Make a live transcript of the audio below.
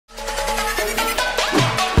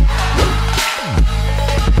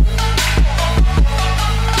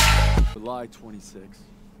July 26th.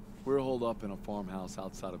 We're holed up in a farmhouse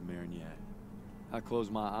outside of Marigny. I close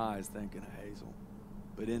my eyes thinking of Hazel,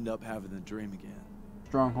 but end up having the dream again.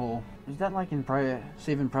 Stronghold. Is that like in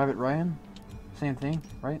Saving Private Ryan? Same thing,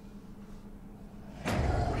 right?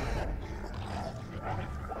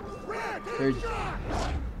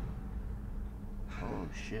 Oh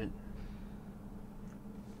shit.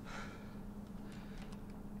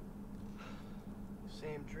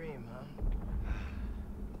 Same dream, huh?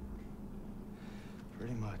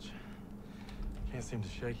 Pretty much. Can't seem to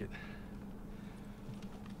shake it.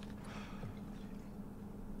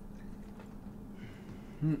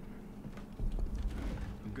 Hmm.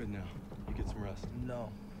 I'm good now. You get some rest. No.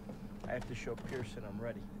 I have to show Pearson I'm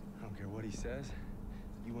ready. I don't care what he says.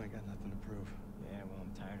 You ain't got nothing to prove. Yeah, well,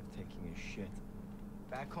 I'm tired of taking his shit.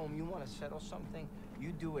 Back home, you want to settle something,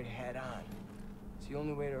 you do it head on. It's the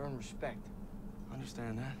only way to earn respect.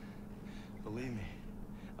 Understand that? Believe me,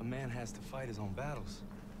 a man has to fight his own battles.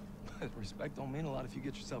 But respect don't mean a lot if you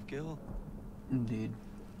get yourself killed. Indeed.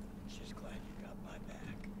 Just glad you got my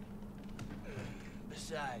back.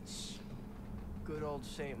 Besides, good old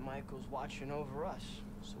St. Michael's watching over us,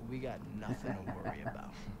 so we got nothing to worry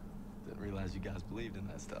about. Didn't realize you guys believed in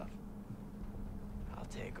that stuff. I'll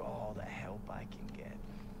take all the help I can get.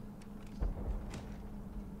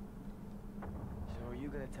 So are you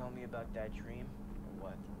gonna tell me about that dream, or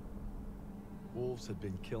what? Wolves had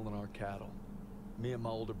been killing our cattle. Me and my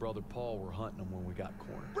older brother Paul were hunting them when we got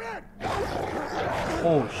cornered. Brad!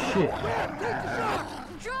 Oh shit.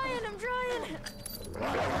 I'm trying!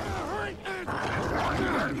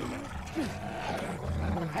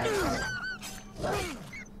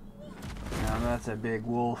 Now that's a big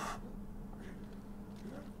wolf.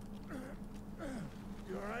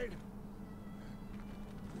 You alright?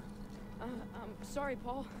 I'm sorry,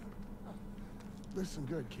 Paul. Listen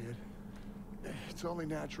good, kid. It's only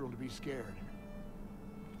natural to be scared.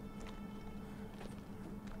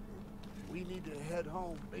 We need to head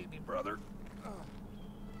home, baby brother. From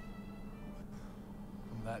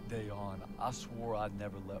that day on, I swore I'd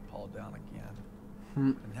never let Paul down again.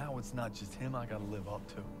 Hmm. And now it's not just him I gotta live up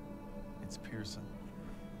to. It's Pearson.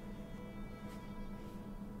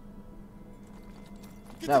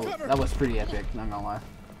 That was pretty epic, not gonna lie.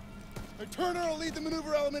 Turner will lead the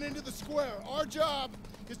maneuver element into the square. Our job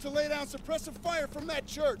is to lay down suppressive fire from that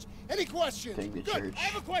church. Any questions? Take the Good. church. I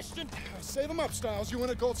have a question. Save him up, Styles. You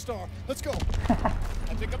win a gold star. Let's go. I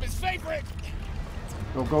pick up his favorite.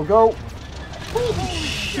 Go, go, go. Holy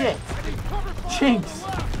shit. Jinx.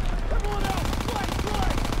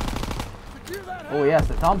 Oh yes,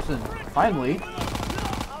 the Thompson. Finally.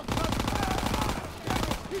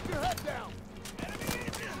 Keep your head down.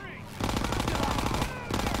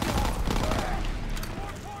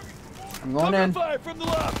 I'm going in. Fire from the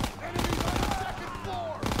left. Enemies on the second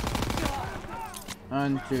floor.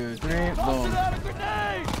 1, 2, 3, boom. Out a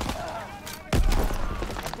grenade.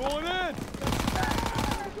 I'm going in.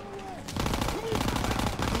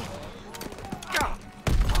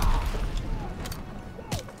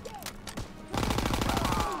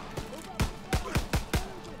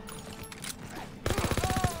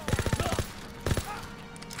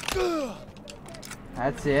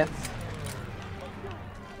 That's it.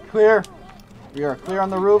 Clear. We are clear on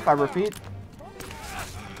the roof, I repeat.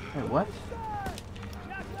 Wait, what?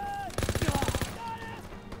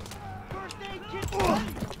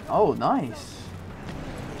 Oh, nice.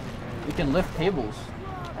 We can lift tables.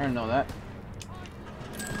 I didn't know that.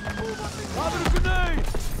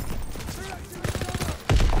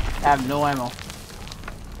 I have no ammo.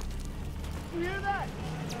 You hear that?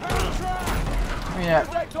 Yeah.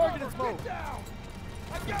 Target is moved.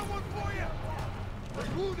 I've got one for you. There's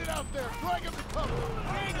wounded out there. Drag him to cover.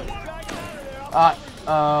 Drag him out of there.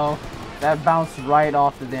 Oh. That bounced right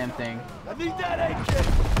off the damn thing. I need that aid kit.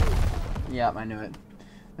 Yep, I knew it.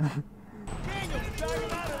 Daniel, drag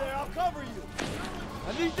him out of there. I'll cover you.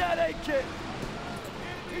 I need that aid kit.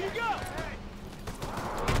 Here you go.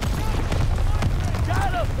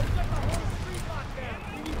 Got him. There's like a whole street locked down.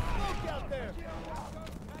 We need smoke out there.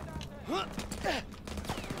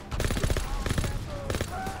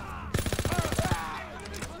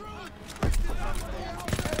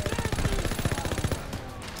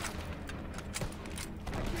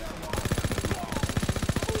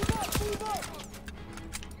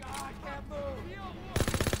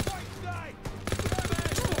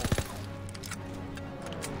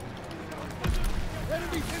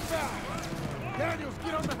 Enemies inbound! Daniels,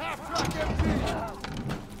 get on the half-track MG!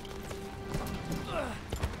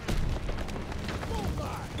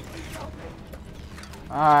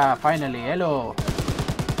 Ah, finally, hello.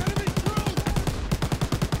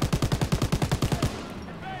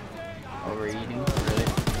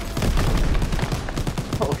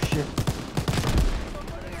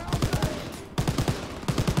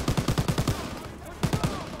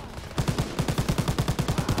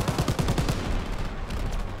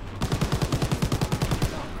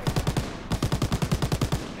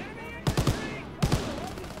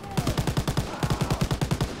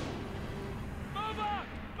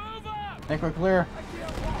 think we're clear.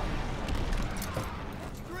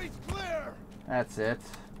 Street's clear. That's it.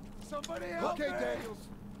 Somebody help me. Okay, Daniels.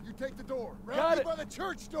 You take the door. Got Round it. by the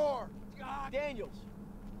church door. Daniels,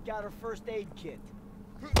 got her first aid kit.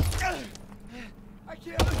 I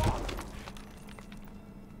can't walk.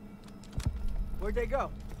 Where'd they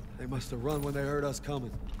go? They must have run when they heard us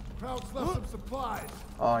coming. Crowd's left some supplies.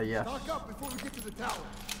 Oh, yes. Stock up before we get to the tower.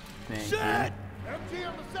 Thank Empty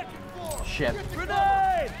on the second floor. Shit. Get to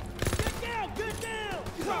Grenade! Get down! Get down!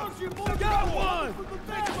 Close you boy! Got one.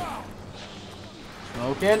 Take him out.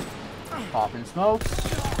 Smoking. Popping smokes.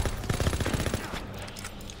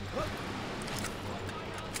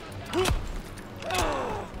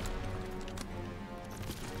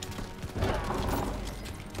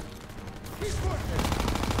 Keep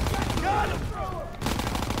pushing. Got him.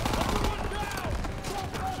 Everyone down.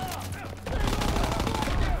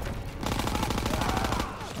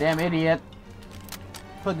 Damn idiot.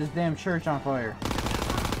 Put this damn church on fire.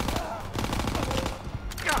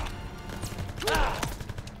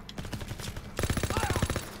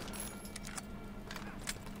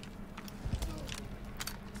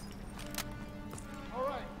 All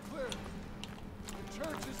right, clear. The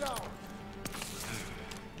church is ours.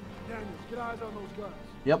 Daniels, get eyes on those guns.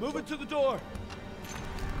 Yep. Move it to the door.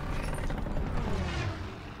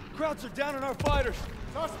 Krauts are down on our fighters.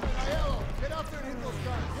 Suspect, Aiello, get out there and hit those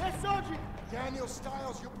guns. Yes, Sergeant. Daniel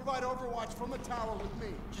Stiles, you'll provide overwatch from the tower with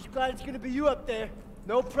me. Just glad it's gonna be you up there.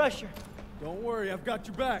 No pressure. Don't worry, I've got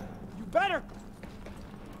your back. You better.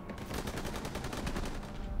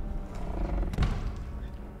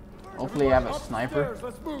 Hopefully I have a Everybody sniper. upstairs,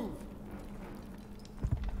 let's move.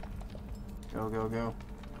 Go, go, go.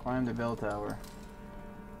 Climb the bell tower.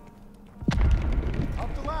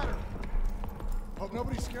 Up the ladder. Hope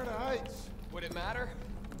nobody's scared of heights. Would it matter?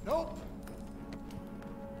 Nope.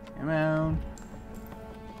 Come on.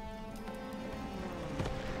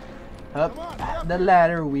 Up the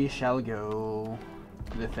ladder we shall go.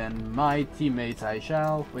 Defend my teammates I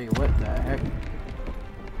shall. Wait, what the heck?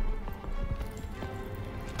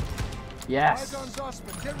 Yes! Eyes on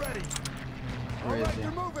Zussman, get ready. Where is All right, he?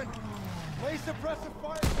 you're moving. Lay suppressive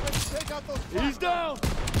fire so they can take out those He's down.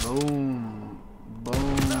 Boom. Now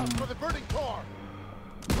Boom. for the burning car.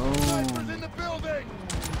 Snipers in Boom. the building.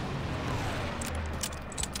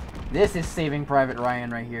 This is Saving Private Ryan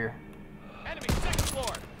right here. Enemy, second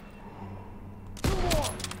floor. Two more.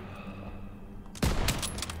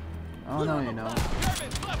 Oh no, you know.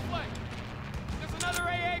 Germans, left flank. There's another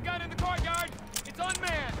AA gun in the courtyard. It's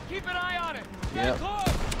unmanned. Keep an eye on it. Stay Yep. close.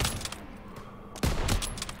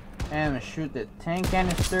 And I'm gonna shoot the tank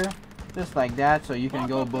canister just like that so you can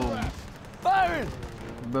go boom. Firing.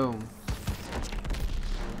 Boom.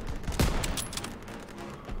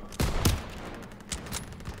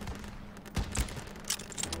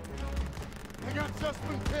 I got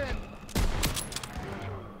Zussman pinned.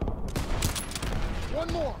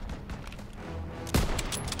 One more.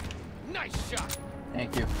 Nice shot.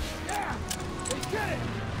 Thank you. Yeah. Let's get it.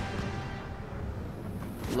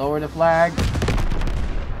 Lower the flag.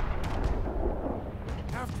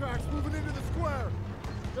 Half tracks moving into the square.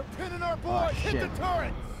 They're pinning our boys. Oh, Hit shit. the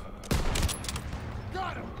turrets.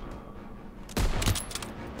 Got him.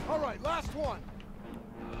 All right, last one.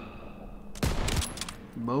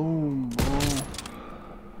 Boom, boom.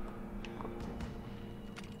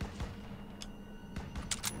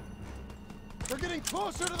 They're getting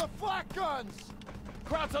closer to the flak guns.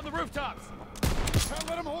 Krauts on the rooftops. Can't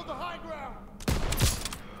let them hold the high ground.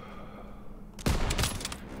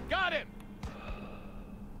 Got him.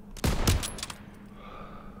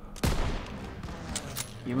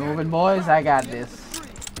 You moving, boys? I got this.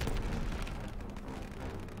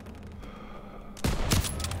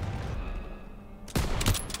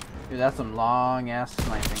 Dude, that's some long ass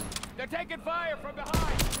sniping. They're taking fire from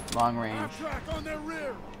behind. Long range. Half track on their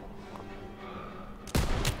rear.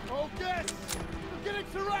 Oh, yes. They're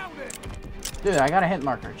getting surrounded. Dude, I got a hit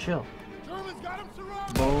marker. Chill. Germans got him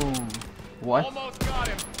surrounded. Boom. What? Almost got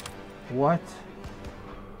him. What?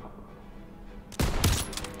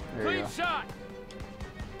 There you Clean go. shot.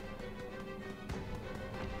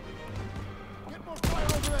 Get more fire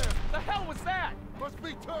over there. The hell was that? Must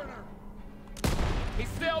be Turner. He's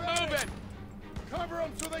still moving. Cover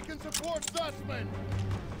them so they can support Zussman.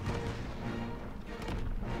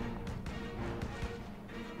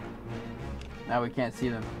 Now we can't see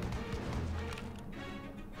them.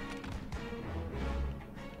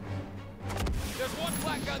 There's one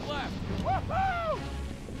flak gun left. Woohoo!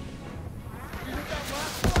 You hit that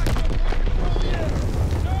last flak gun. Pull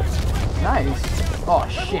in. Nice. Oh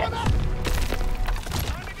shit.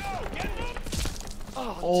 Time to go. Get moving.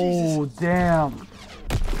 Oh damn.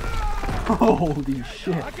 Holy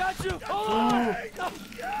shit. I got you! Hold on!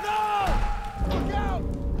 No! Look out!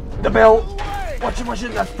 The bell! Watch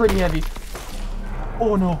it, that's pretty heavy.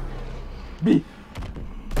 Oh no. B.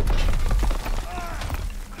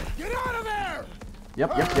 Get out of there!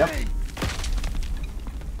 Yep. Hurry!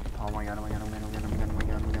 Oh my god.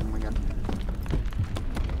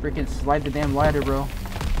 Freaking slide the damn ladder, bro.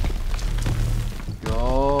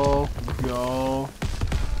 Go.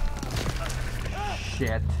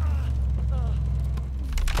 Shit.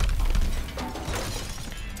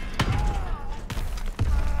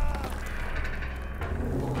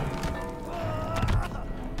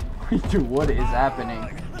 Dude, what is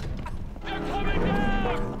happening? They're coming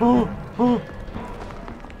down! Oh.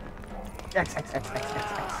 X.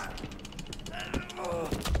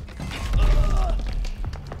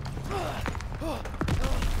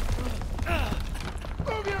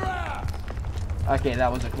 Move your ass! Okay,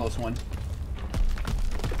 that was a close one.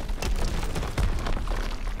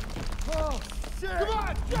 Oh, shit! Come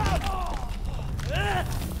on, jump!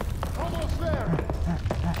 Almost there!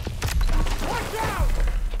 Watch out!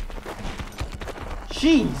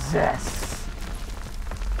 Jesus!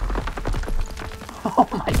 Oh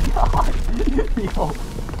my god! Yo.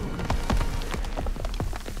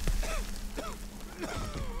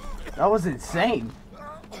 That was insane.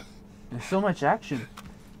 There's so much action.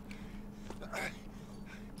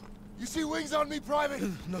 You see wings on me, Private?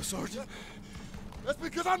 No, Sergeant. That's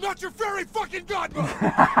because I'm not your fairy fucking godmother!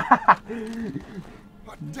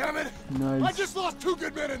 God damn it! Nice. I just lost 2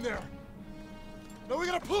 good men in there! Now we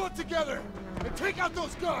gotta pull it together and take out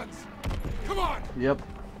those guns! Come on! Yep.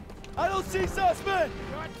 I don't see suspect!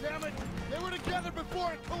 God damn it! They were together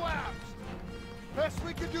before it collapsed! Best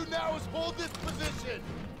we can do now is hold this position!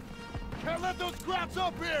 Can't let those scraps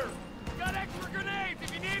up here! Got extra grenades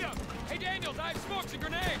if you need them! Hey Daniels, I have smokes and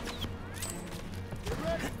grenades! You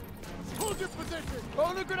ready? Hold your position!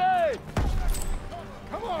 Hold a grenade!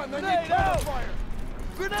 Come on, then Grenade you cover out! fire!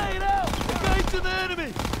 Grenade out! Engage to the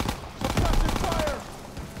enemy! Suppressive fire!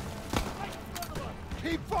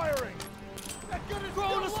 Keep firing! That gun is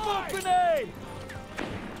Throw in a still smoke alive! grenade!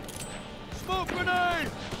 Smoke grenade!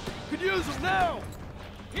 Could use them now!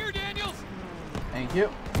 Here, Daniels! Thank you.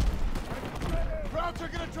 Krauts are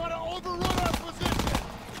gonna try to overrun our position!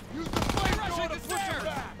 Use the flamethrower to Russians, push it's them there!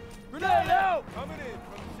 back! Grenade out! Coming in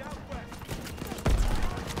from the southwest!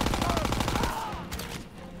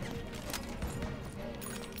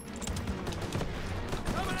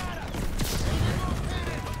 Coming at us!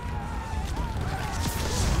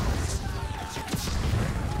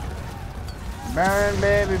 Burn,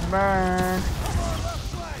 baby, burn. Come on, left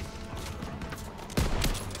flank!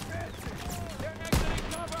 They're exiting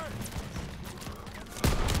cover!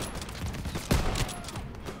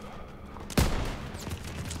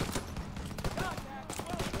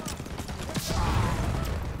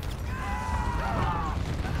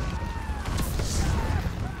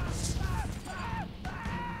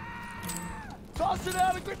 Tossing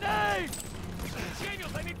out a grenade!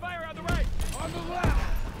 Daniels, I need fire on the right! On the left!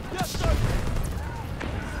 Yes, sir!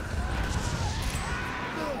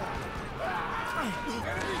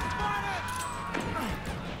 Enemy spotted!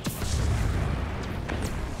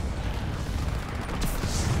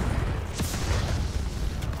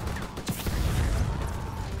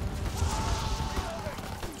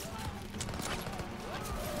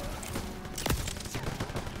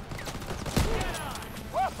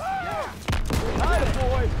 Atta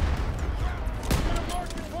boy! Gonna mark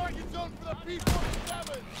your target zone for the P-47!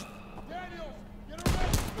 Daniels, get a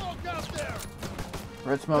red smoke out there!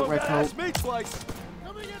 Red smoke, red smoke. meat slice!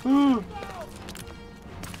 Coming in from the south!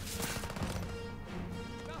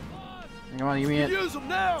 Come on, give me it. Use them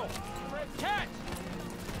now! Catch!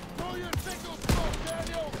 Throw your single smoke,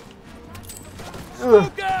 Daniels! Ugh.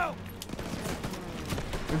 Look out!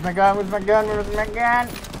 Where's my gun? Where's my gun? Where's my gun?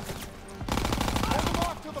 Hold them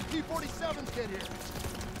off till the P-47s get here!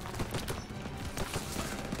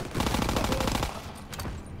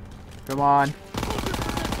 Come on.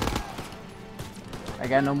 I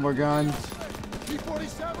got no more guns.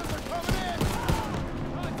 P-47s are coming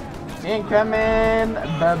in! Incoming!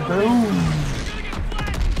 Baboom!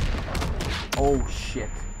 Oh shit.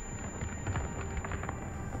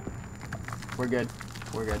 We're good.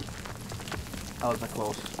 We're good. That was a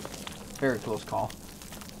close. Very close call.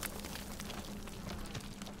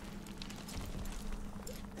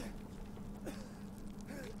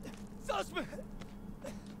 Suspect!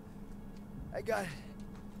 I got it.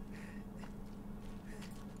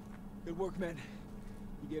 Good work, men.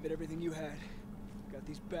 You gave it everything you had. Got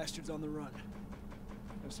these bastards on the run.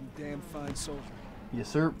 Have some damn fine soldier. Yes,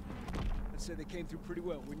 sir. I'd say they came through pretty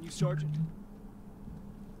well, wouldn't you, Sergeant?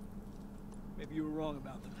 Maybe you were wrong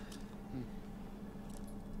about them.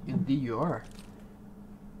 Indeed you are.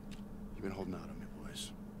 You've been holding out on me,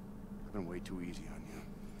 boys. I've been way too easy on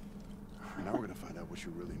you. Now we're gonna find out what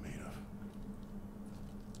you're really made of.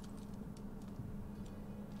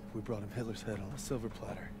 If we brought him Hitler's head on a silver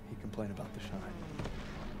platter, he'd complain about the shine.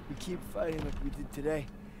 We keep fighting like we did today,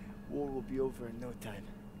 war will be over in no time.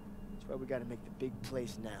 That's why we gotta make the big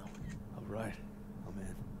place now. All right, I'm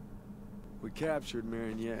in. We captured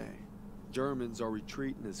Marigny. Germans are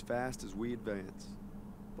retreating as fast as we advance.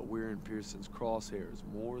 But we're in Pearson's crosshairs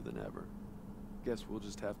more than ever. Guess we'll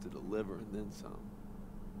just have to deliver and then some.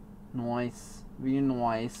 Nice. Very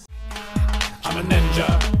nice. I'm a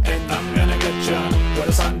ninja, and I'm gonna get ya where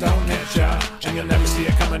the sun don't hit ya, and you'll never see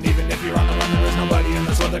it coming. Even if you're on the run, there is nobody in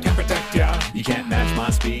this world that can protect ya. You can't match my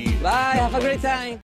speed. Bye, have a great time.